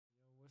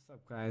What's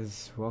up,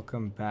 guys?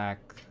 Welcome back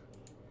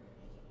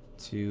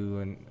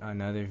to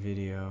another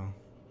video.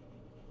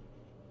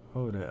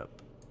 Hold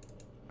up.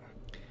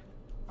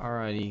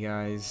 Alrighty,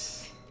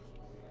 guys.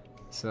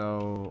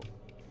 So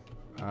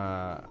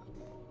I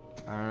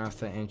don't know if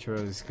the intro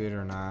is good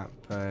or not,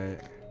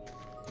 but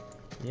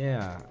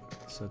yeah.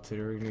 So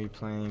today we're gonna be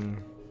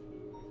playing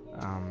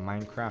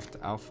Minecraft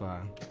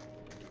Alpha,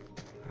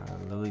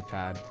 Lily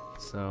Pad.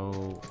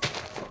 So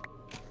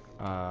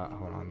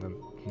hold on, the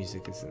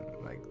music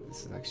isn't like,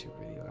 this is actually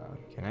really loud.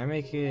 Can I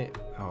make it?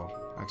 Oh,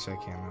 actually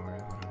I can't lower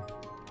it.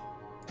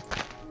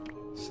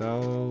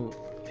 So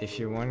if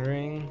you're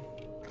wondering,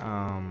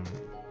 hold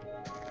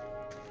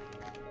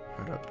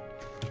up.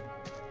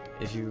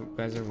 If you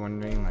guys are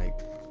wondering like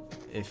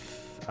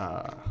if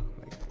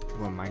like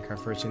what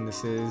Minecraft version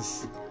this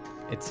is,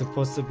 it's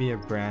supposed to be a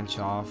branch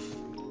off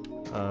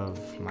of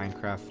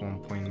Minecraft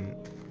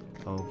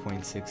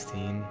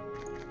 1.0.16.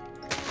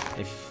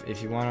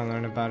 If you want to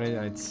learn about it,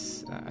 I'd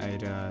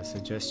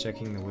suggest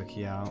checking the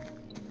wiki out,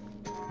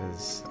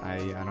 because I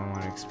don't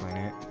want to explain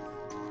it.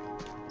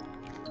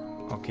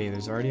 Okay,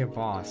 there's already a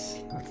boss.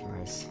 That's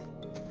nice.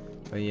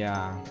 But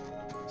yeah,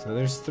 so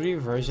there's 3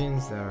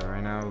 versions that are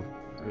right now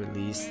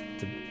released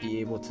to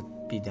be able to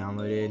be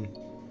downloaded.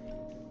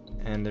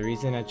 And the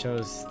reason I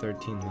chose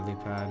 13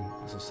 Lilypad,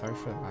 also sorry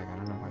for the lag, I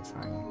don't know why it's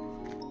lagging,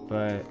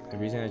 but the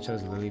reason I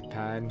chose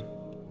Lilypad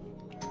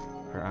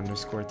or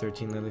underscore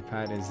 13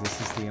 Lilypad is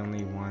this is the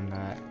only one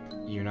that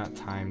you're not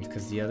timed,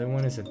 because the other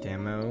one is a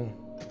demo,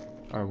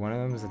 or one of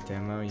them is a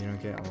demo you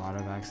don't get a lot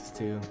of access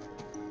to. You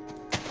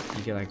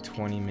get like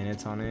 20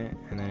 minutes on it,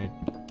 and then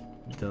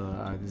it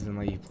doesn't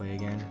let you play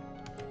again.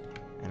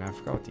 And I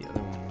forgot what the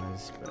other one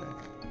was, but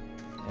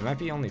it might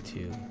be only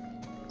 2.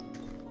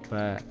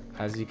 But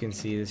as you can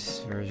see, this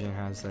version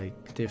has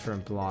like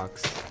different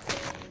blocks.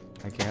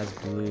 Like it has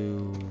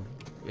blue.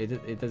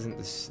 It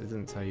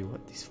doesn't tell you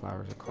what these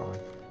flowers are called,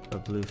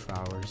 but blue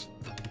flowers.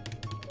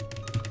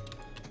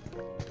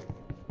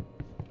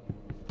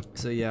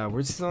 So yeah,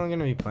 we're just only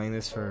gonna be playing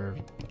this for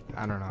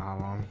I don't know how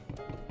long.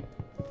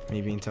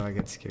 Maybe until I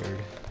get scared.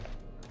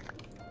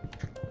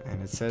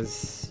 And it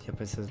says,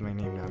 yep, it says my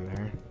name down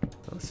there.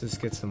 So let's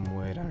just get some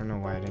wood. I don't know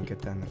why I didn't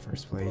get that in the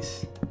first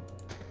place.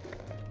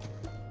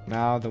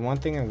 Now, the one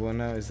thing I will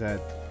know is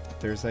that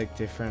there's like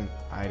different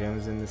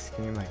items in this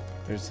game. Like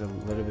there's a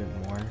little bit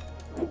more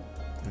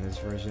in this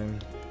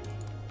version.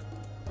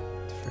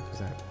 What the frick was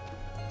that?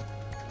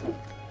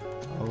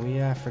 Oh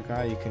yeah, I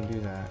forgot you can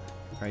do that.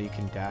 I forgot you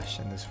can dash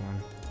in this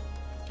one.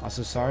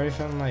 Also, sorry if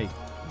I'm like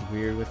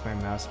weird with my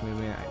mouse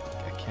movement.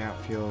 I can't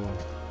feel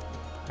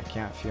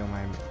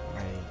my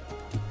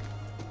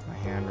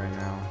hand right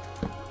now.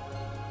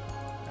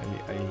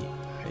 I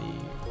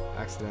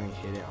accidentally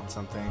hit it on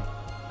something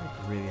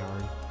like really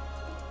hard.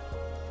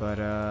 But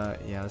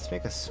yeah, let's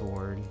make a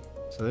sword.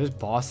 So there's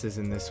bosses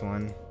in this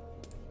one.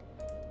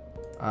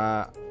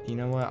 You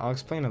know what? I'll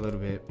explain a little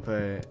bit,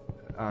 but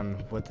on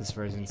what this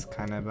version's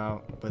kind of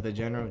about. But the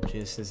general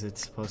gist is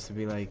it's supposed to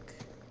be like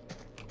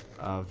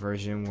a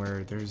version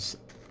where there's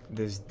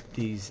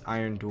these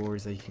iron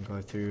doors that you can go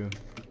through,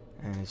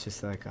 and it's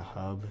just like a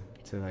hub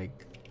to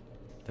like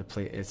the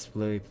place. It's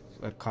literally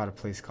called a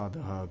place called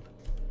the hub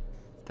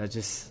that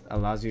just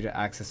allows you to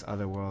access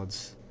other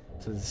worlds.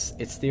 So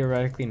it's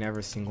theoretically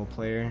never single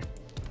player.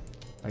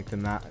 Like the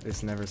map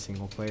is never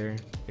single player,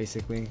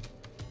 basically.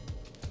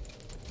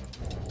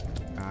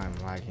 I'm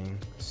lagging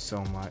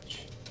so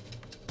much.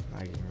 I'm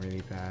lagging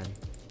really bad.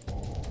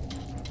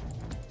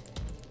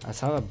 That's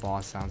how the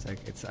boss sounds like.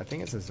 I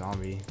think it's a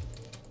zombie.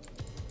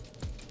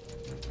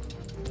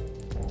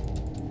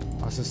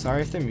 Also,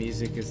 sorry if the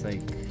music is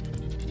like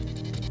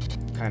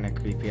kind of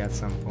creepy at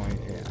some point.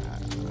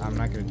 I'm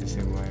not gonna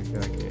disable it. I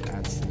feel like it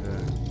adds to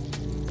the.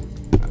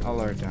 I'll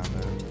lower it down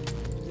though.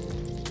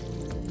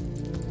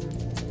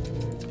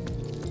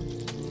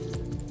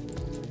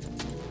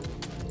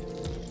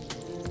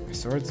 My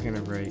sword's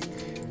gonna break.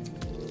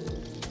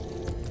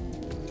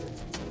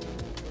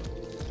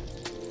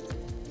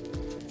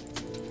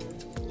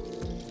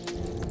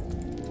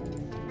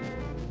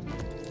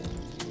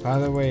 By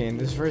the way, in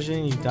this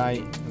version you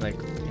die like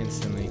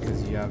instantly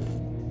because you have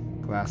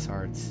glass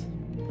hearts.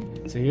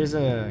 So here's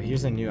a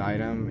new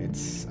item.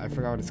 I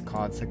forgot what it's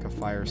called. It's like a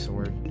fire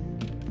sword,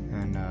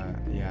 and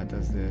yeah, it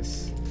does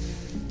this.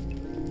 I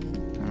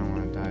don't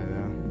want to die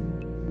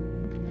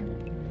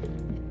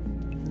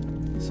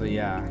though. So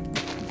yeah,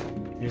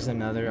 here's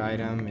another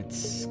item.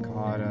 It's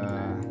called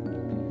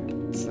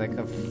it's like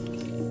a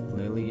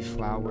lily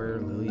flower,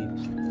 lily.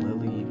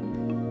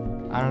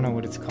 I don't know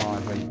what it's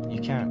called, but you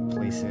can't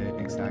place it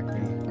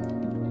exactly.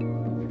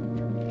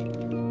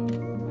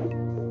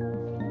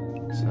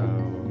 So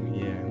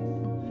yeah.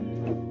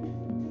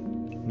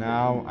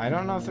 Now I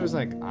don't know if there's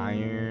like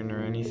iron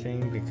or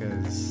anything,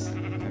 because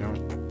I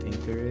don't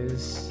think there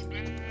is. I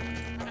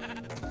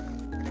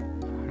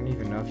don't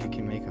even know if you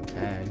can make a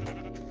bed.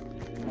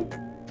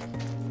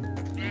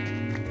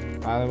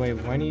 By the way,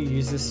 when you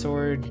use this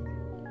sword,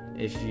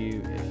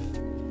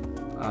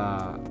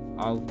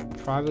 I'll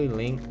probably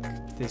link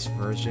this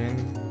version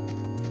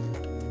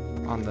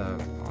on the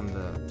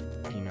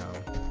you know,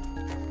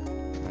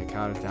 like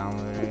how to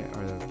download it,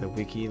 or the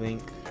wiki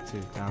link to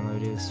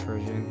download this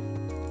version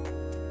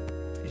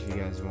if you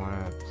guys want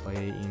to play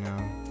it, you know.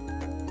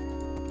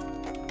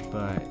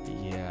 But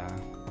yeah,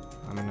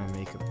 I'm gonna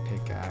make a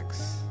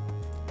pickaxe,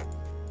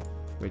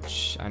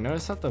 which I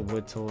noticed that the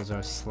wood tools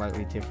are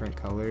slightly different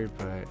colored,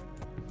 but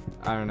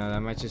I don't know,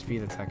 that might just be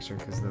the texture,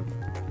 because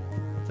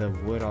the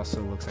wood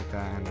also looks like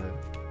that, and the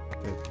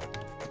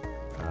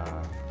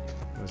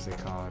what's it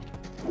called,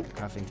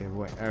 crafting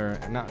table, or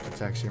not the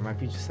texture, it might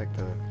be just like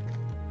the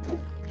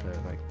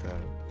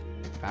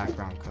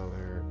background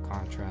color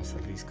contrast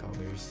of these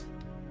colors.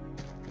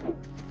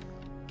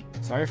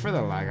 Sorry for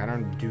the lag,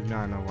 I do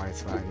not know why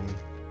it's lagging.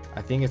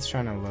 I think it's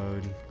trying to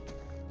load,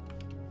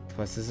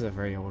 plus this is a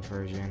very old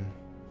version.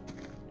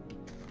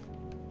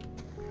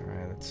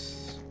 Alright,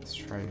 let's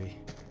try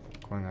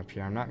going up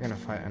here. I'm not gonna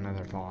fight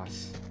another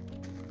boss.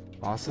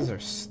 Bosses are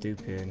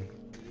stupid.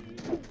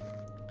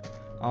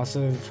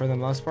 Also, for the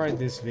most part,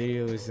 this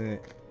video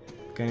isn't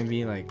gonna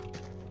be like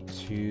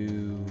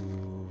too,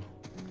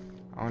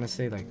 I want to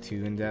say like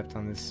too in-depth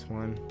on this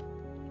one.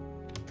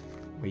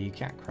 Wait, you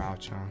can't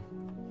crouch, huh?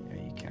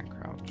 Yeah, you can't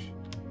crouch.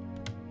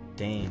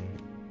 Dang.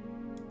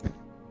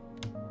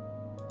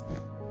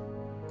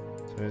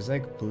 So there's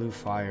like blue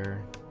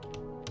fire,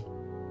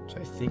 which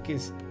I think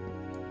is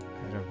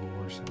edible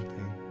or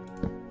something.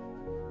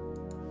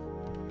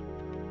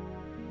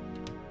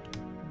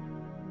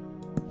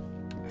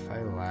 If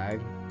I lag,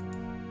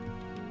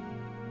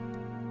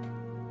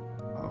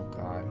 oh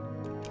god,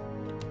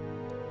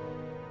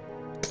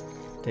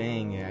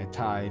 dang it, I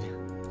died.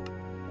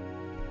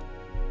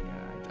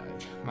 Yeah, I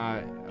died.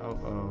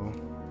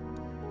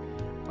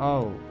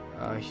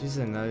 Here's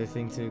another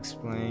thing to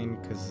explain,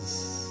 because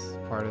it's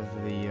part of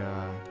the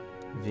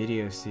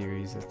video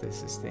series that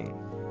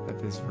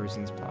this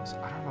version's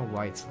possible. I don't know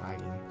why it's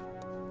lagging.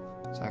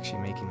 It's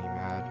actually making me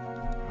mad.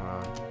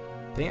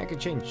 I think I could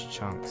change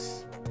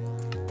chunks.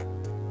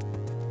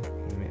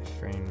 Limit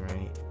frame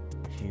rate,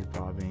 view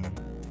bobbing.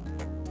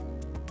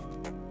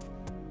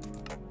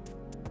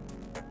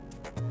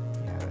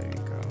 Yeah, there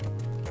you go.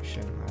 It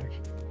shouldn't lag.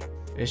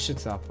 It should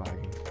stop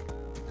lagging.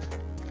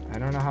 I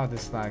don't know how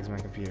this lags my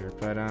computer,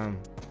 but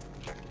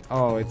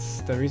oh,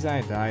 it's the reason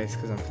I die is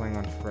because I'm playing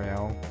on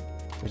Frail,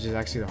 which is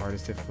actually the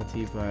hardest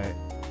difficulty. But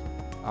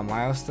a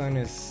milestone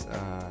is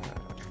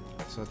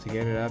so to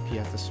get it up, you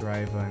have to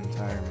survive an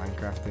entire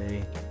Minecraft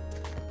day.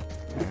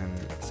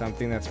 And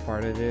something that's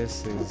part of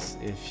this is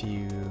if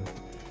you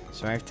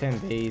survive 10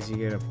 days, you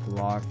get a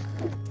block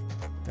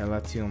that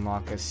lets you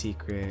unlock a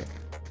secret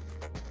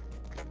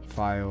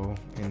file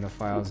in the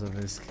files of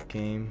this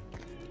game,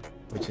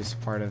 which is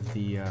part of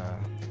the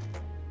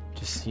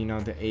just, you know,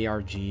 the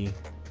ARG.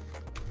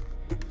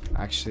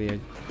 Actually, I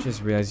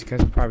just realized you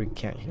guys probably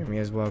can't hear me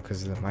as well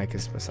because the mic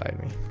is beside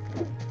me,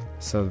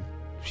 so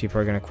people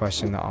are gonna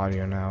question the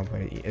audio now,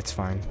 but it's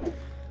fine.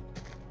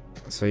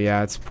 So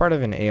yeah, it's part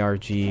of an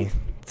ARG.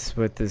 It's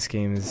what this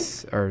game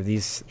is, or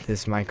this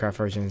Minecraft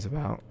version is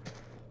about.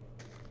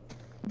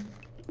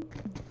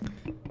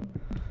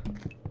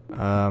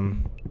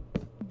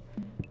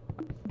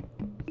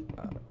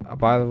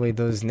 By the way,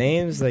 those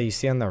names that you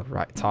see on the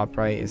top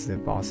right is the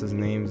bosses'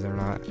 names.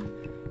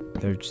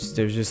 They're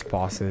just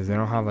bosses. They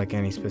don't have like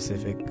any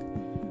specific,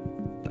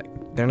 like,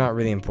 they're not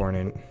really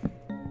important.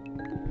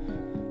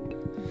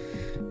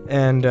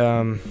 And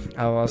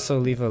I'll also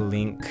leave a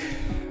link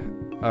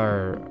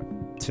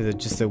to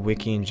just the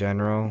wiki in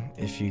general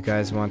if you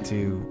guys want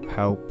to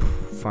help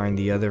find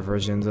the other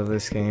versions of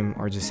this game,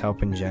 or just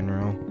help in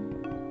general,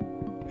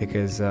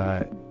 because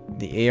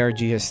the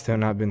ARG has still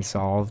not been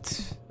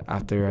solved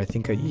after I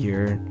think a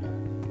year.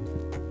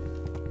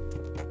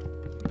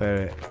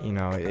 But you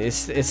know,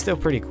 it's still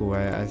pretty cool.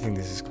 I think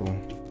this is cool.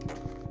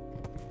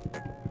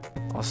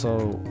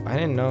 Also, I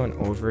didn't know in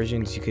old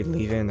versions you could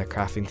leave it in the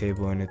crafting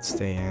table and it'd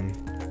stay in.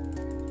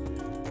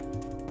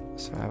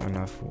 So I have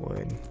enough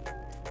wood.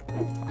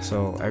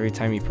 So every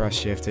time you press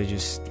shift, it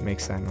just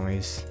makes that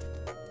noise.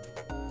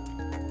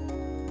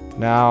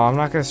 Now, I'm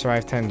not gonna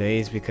survive 10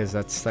 days because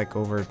that's like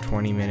over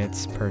 20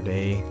 minutes per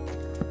day.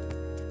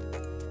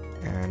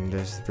 And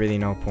there's really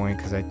no point,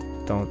 because I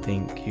don't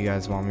think you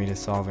guys want me to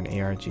solve an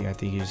ARG. I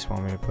think you just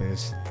want me to play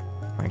this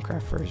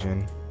Minecraft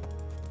version.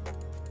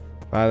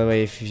 By the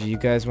way, if you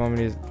guys want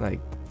me to like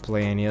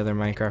play any other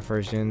Minecraft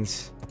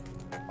versions,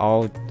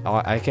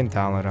 I can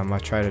download them. I'll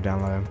try to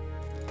download them.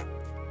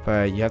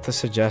 But you have to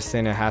suggest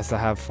it. It has to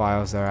have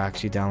files that are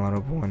actually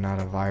downloadable and not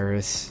a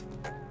virus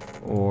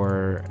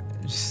or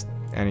just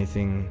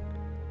anything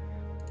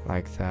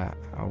like that.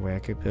 Oh wait, I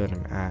could build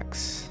an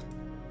axe.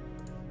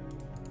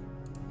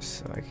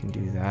 So I can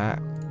do that.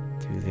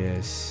 Do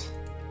this.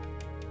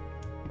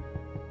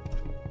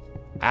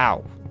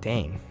 Ow!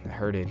 Dang, that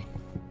hurted.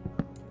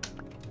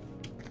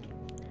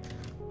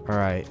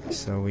 Alright,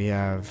 so we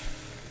have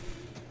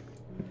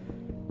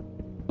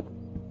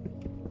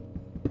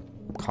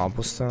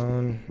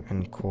cobblestone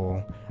and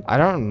coal. I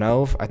don't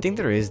know if, I think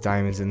there is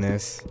diamonds in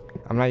this.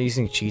 I'm not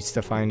using cheats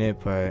to find it,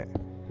 but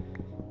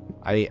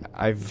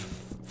I've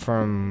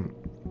from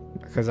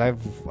because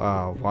I've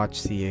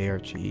watched the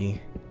ARG,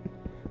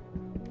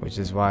 which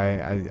is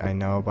why I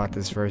know about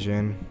this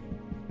version.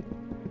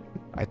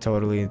 I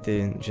totally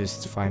didn't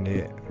just find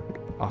it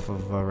off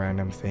of a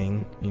random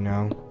thing, you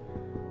know,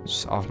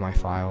 just off my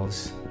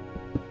files.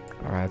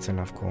 Alright, that's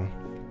enough cool.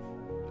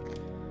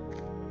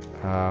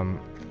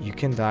 You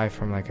can die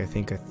from like I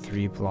think a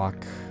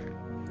 3-block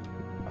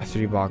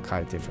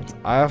height difference.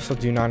 I also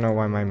do not know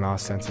why my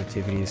mouse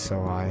sensitivity is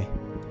so high.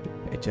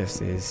 It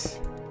just is.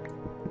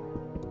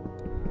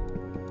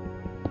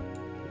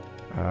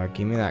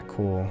 Give me that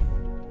cool.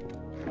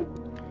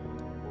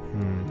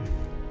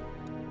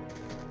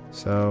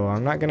 So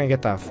I'm not gonna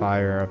get that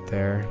fire up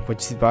there,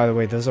 which by the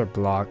way, those are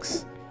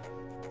blocks.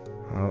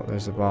 Oh,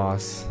 there's a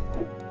boss.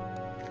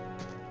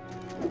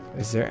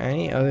 Is there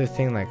any other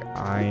thing like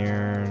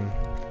iron?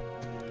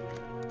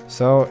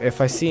 So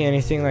if I see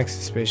anything like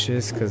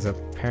suspicious, because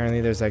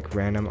apparently there's like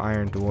random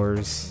iron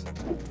doors,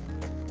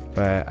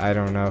 but I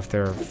don't know if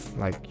they're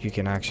like you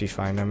can actually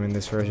find them in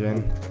this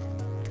version.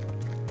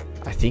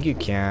 I think you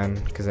can,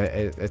 because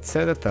it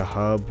said that the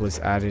hub was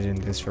added in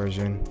this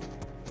version,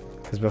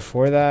 because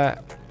before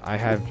that I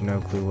have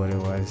no clue what it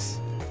was,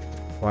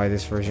 why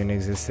this version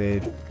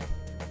existed.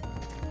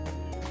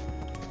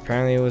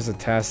 Apparently it was a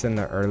test in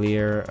the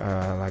earlier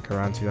like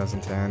around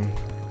 2010.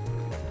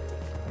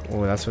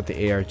 Oh, that's what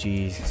the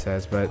ARG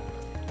says, but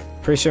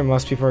pretty sure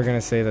most people are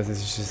gonna say that this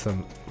is just a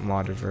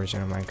modded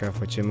version of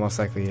Minecraft, which it most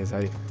likely is.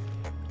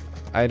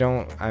 I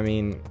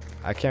mean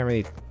I can't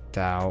really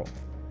doubt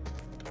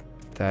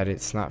that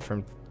it's not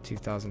from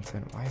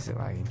 2010. Why is it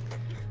lagging?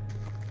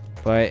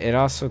 But it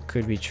also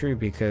could be true,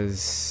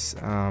 because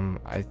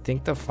I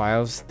think the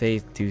files, they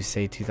do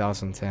say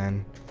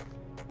 2010,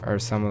 or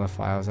some of the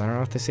files. I don't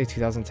know if they say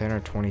 2010 or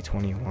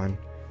 2021,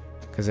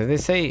 because if they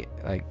say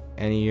like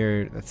any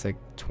year that's like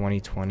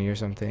 2020 or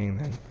something,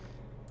 then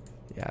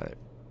yeah.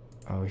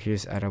 Oh,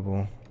 here's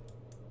edible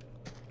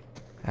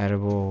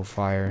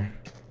fire.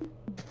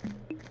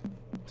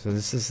 So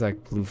this is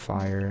like blue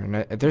fire,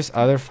 and there's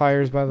other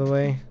fires, by the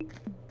way.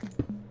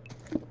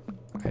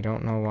 I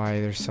don't know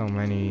why there's so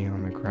many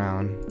on the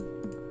ground.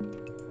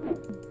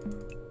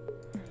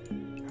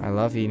 I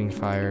love eating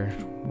fire.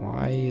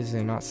 Why is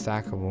it not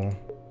stackable?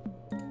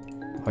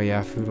 Oh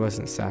yeah, food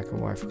wasn't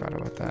stackable. I forgot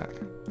about that.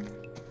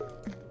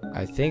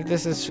 I think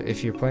this is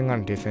if you're playing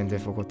on different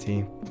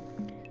difficulty.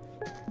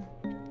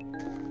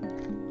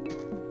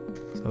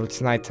 So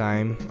it's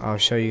nighttime. I'll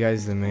show you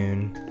guys the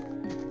moon.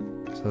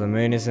 So the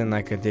moon isn't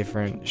like a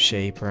different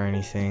shape or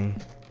anything.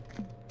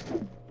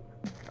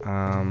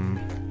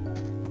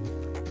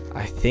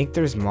 I think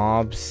there's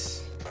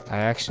mobs. I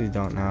actually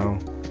don't know.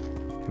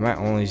 It might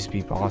only just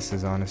be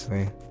bosses,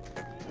 honestly.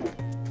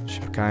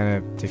 Which kind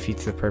of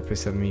defeats the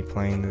purpose of me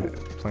playing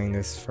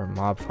this for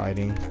mob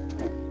fighting.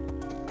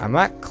 I'm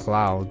at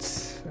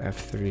clouds,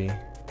 F3.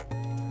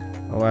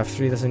 Oh,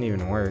 F3 doesn't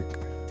even work.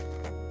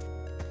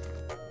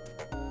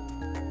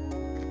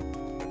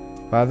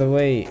 By the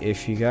way,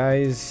 if you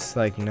guys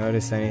like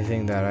notice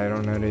anything that I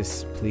don't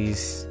notice,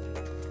 please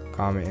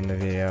comment in the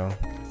video.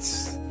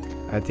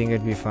 I think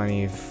it'd be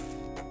funny if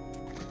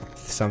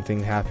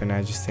something happened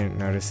I just didn't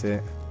notice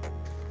it.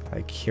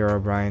 Like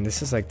Herobrine.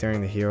 This is like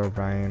during the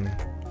Herobrine,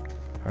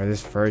 or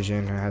this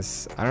version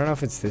has, I don't know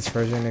if it's this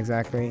version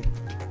exactly,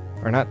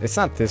 or not. It's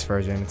not this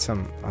version, it's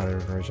some other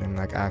version,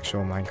 like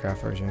actual Minecraft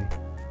version,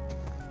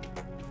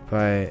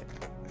 but it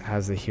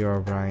has the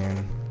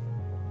Herobrine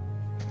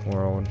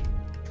world.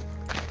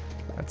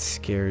 That's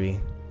scary.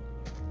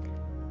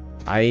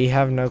 I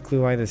have no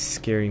clue why the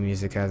scary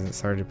music hasn't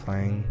started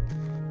playing.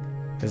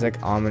 There's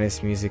like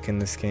ominous music in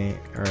this game,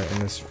 or in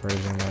this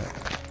version,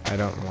 that I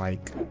don't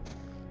like.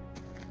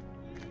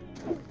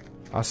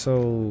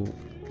 Also,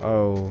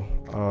 oh,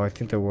 I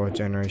think the world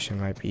generation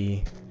might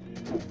be,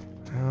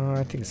 oh,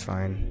 I think it's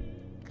fine.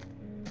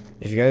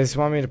 If you guys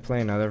want me to play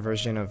another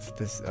version of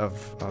this, of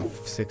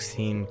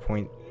 16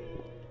 point,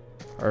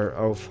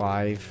 or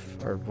 05,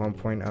 or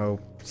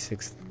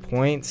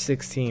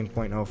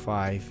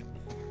 1.16.05,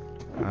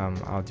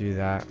 I'll do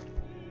that.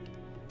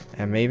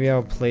 And maybe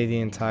I'll play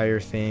the entire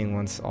thing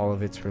once all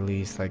of it's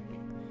released, like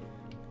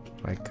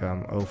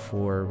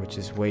 04, which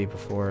is way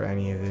before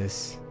any of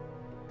this,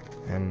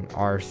 and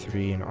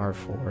R3 and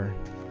R4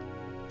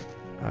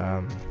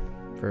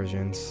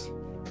 versions.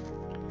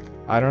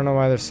 I don't know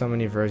why there's so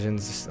many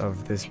versions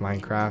of this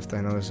Minecraft.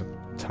 I know there's a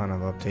ton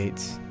of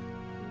updates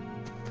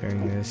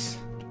during this.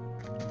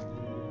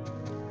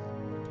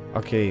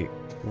 Okay,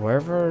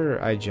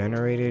 wherever I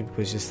generated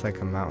was just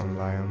like a mountain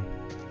biome.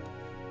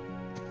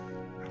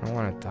 I don't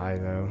want to die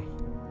though,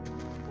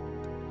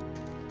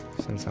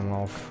 since I'm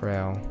all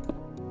frail.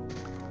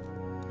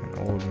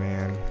 An old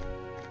man.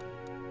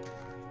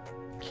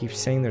 Keep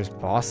saying there's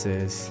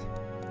bosses.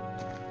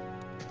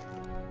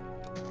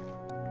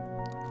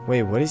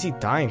 Wait, what is he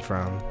dying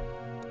from?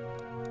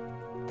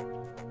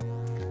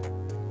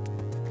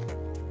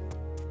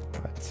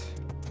 What?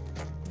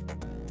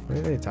 What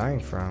are they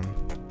dying from?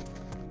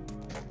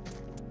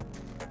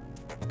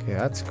 Okay,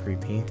 that's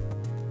creepy.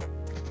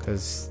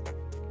 Because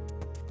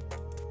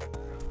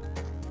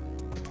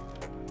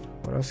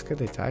what else could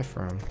they die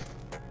from?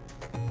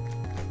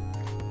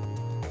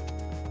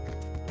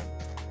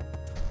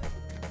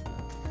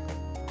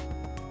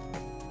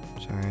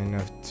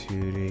 Giant of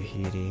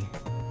Tahiti.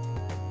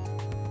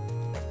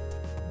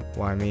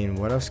 Well, I mean,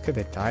 what else could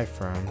they die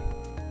from?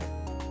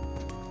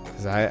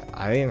 Cause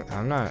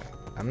I'm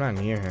not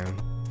near him.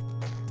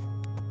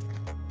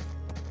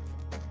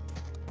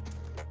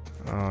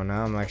 Oh,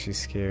 now I'm actually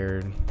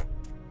scared.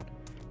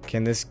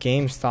 Can this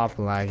game stop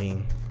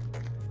lagging?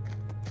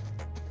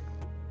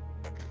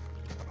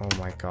 Oh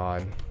my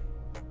god.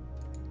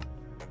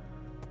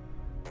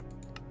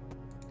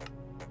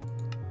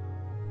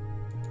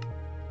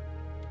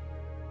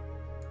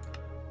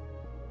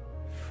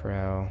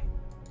 Frail.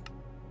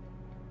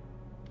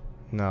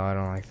 No, I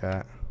don't like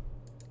that.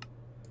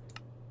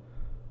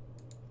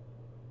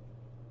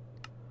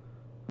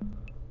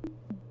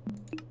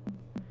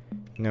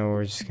 No,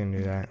 we're just gonna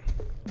do that.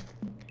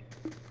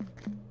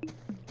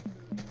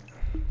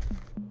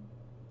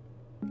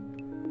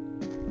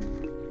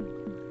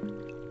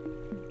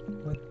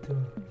 What the?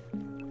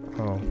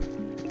 Oh,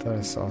 I thought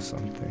I saw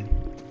something.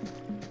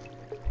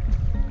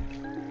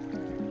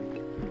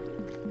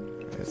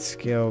 Let's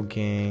scale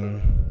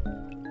gang.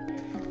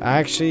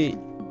 Actually,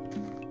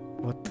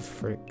 what the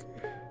frick?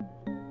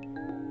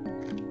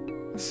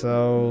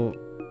 So,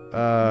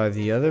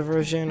 the other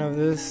version of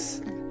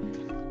this,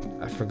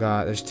 I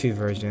forgot. There's two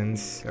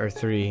versions, or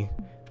three.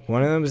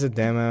 One of them is a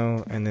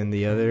demo, and then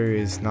the other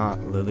is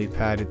not Lily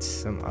Pad. It's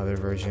some other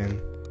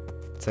version.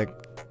 It's like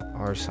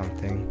or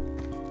something.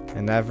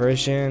 And that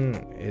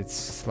version, it's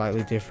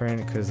slightly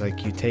different because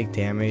like you take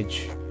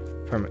damage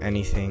from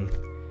anything.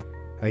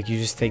 Like you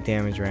just take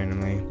damage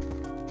randomly.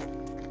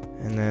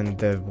 And then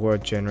the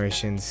world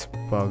generation's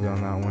bugged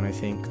on that one, I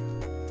think.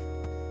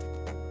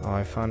 Oh,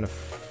 I found a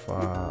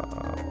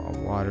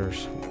water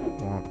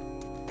swamp.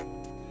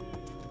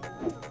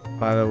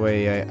 By the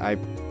way, I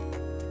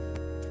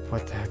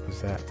what the heck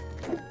was that?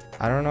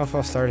 I don't know if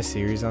I'll start a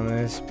series on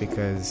this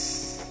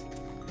because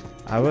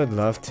I would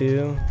love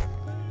to,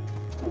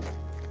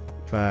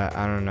 but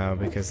I don't know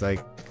because like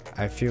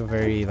I feel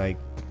very like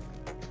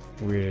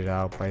weirded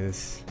out by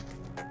this.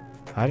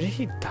 How did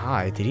he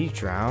die? Did he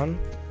drown?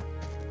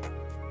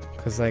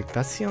 Cause like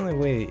that's the only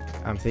way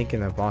I'm thinking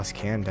the boss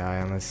can die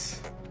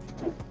unless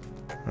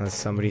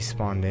somebody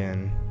spawned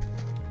in.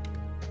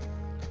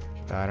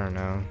 But I don't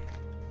know.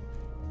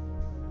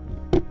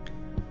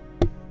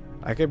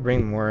 I could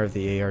bring more of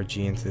the ARG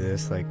into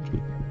this, like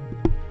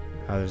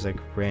how there's like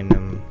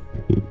random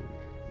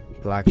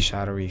black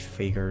shadowy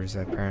figures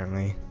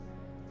apparently.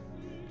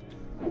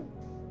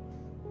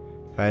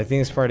 But I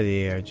think it's part of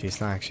the ARG, it's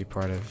not actually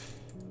part of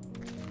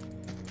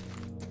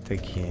the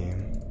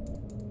game.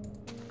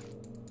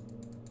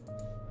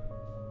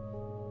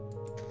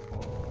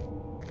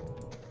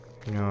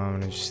 You know, I'm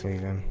gonna just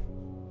leave him.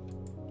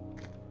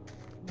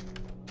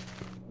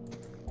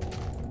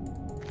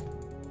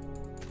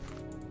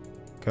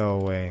 Go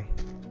away.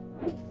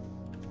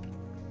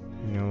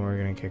 You know, we're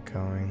gonna get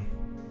going.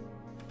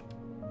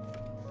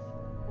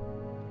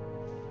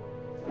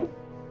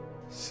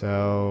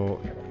 So,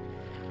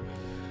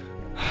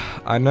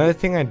 another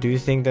thing I do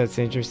think that's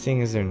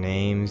interesting is their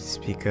names,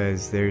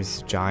 because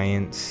there's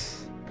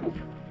giants,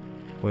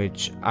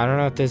 which I don't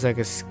know if there's like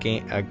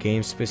a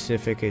game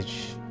specific.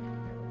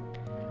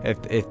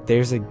 If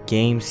there's a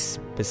game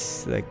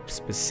specific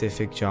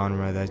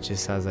genre that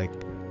just has like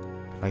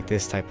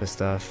this type of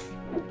stuff.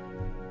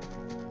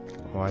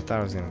 Oh, I thought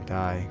I was gonna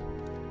die.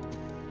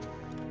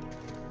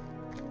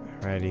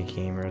 Alrighty,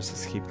 gamers,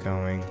 let's keep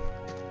going.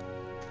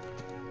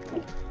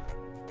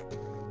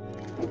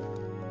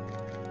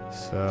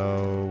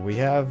 So we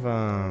have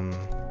I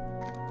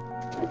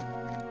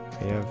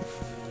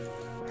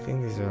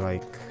think these are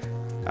like,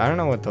 I don't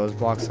know what those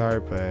blocks are,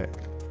 but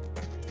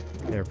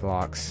they're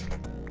blocks.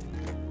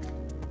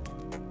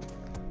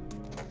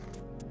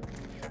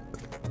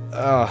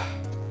 Ugh.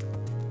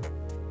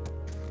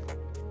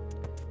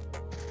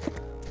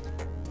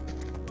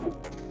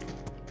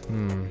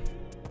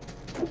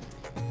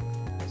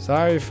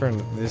 Sorry for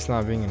this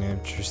not being an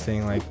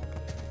interesting,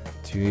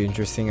 too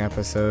interesting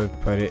episode,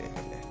 but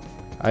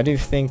I do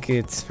think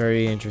it's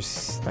very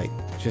just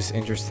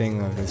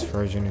interesting of this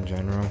version in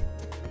general.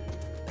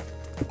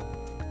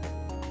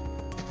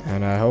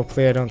 And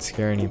hopefully I don't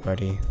scare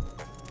anybody.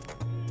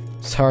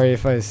 Sorry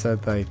if I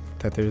said that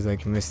there's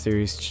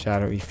mysterious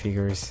shadowy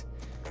figures.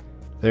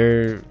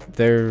 I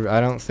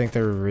don't think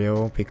they're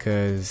real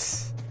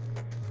because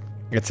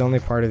it's only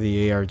part of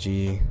the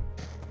ARG.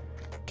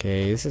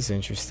 Okay, this is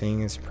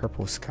interesting. It's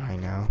purple sky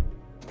now.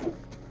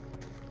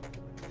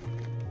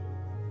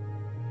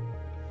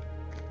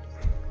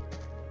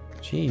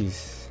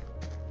 Jeez.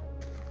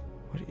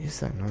 What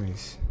is that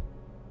noise?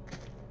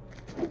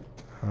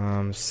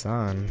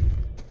 Sun.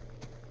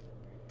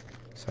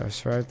 So I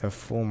started the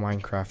full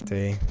Minecraft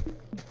day.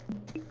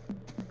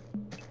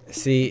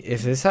 See,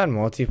 if this had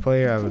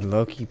multiplayer, I would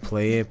low-key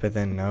play it, but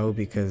then no,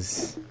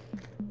 because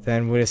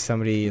then what if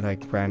somebody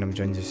random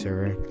joins the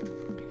server?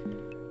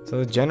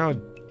 So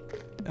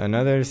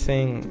another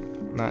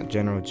thing not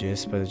general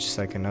gist, but it's just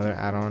like another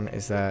add-on,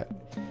 is that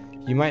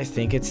you might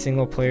think it's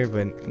single player,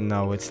 but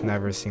no, it's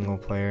never single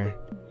player.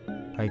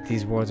 Like,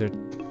 these worlds are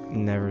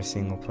never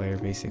single player,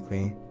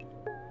 basically,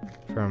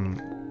 from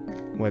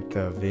what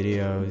the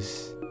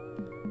videos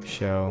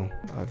show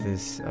of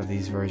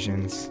these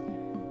versions,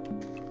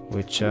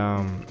 which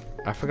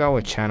I forgot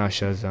what channel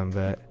shows them,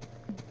 but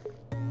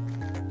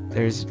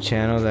there's a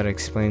channel that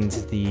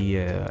explains the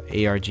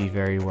ARG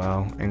very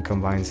well and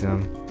combines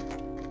them.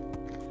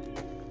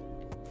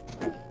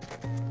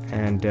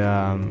 And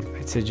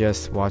I'd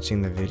suggest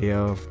watching the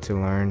video to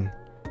learn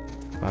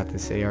about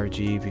this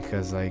ARG,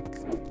 because like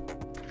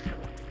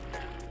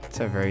it's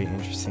a very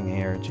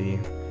interesting ARG.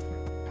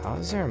 How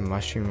is there a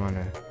mushroom on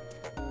a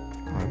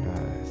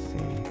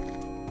thing?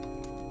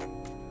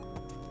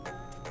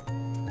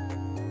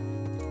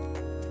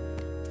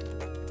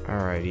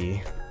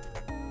 Alrighty.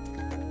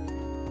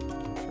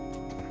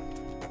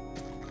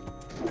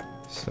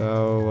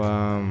 So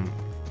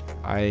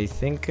I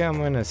think I'm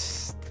gonna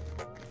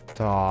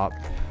stop,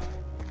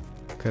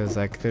 because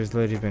like there's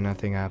literally been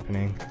nothing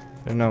happening.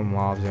 There's no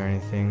mobs or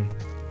anything.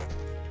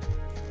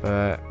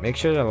 But make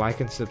sure to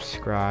like and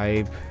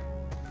subscribe.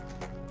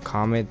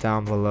 Comment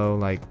down below,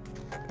 like,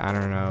 I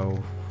don't know,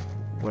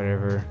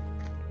 whatever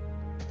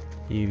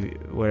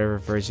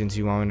versions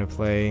you want me to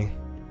play.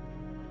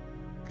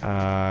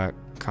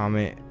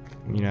 Comment,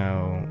 you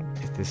know,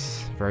 if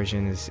this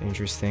version is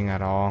interesting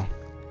at all.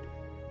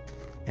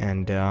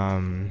 And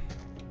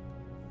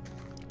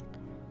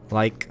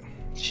like,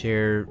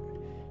 share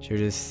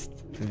this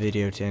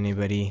video to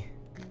anybody.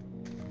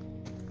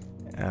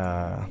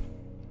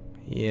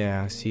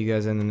 Yeah, see you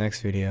guys in the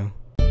next video.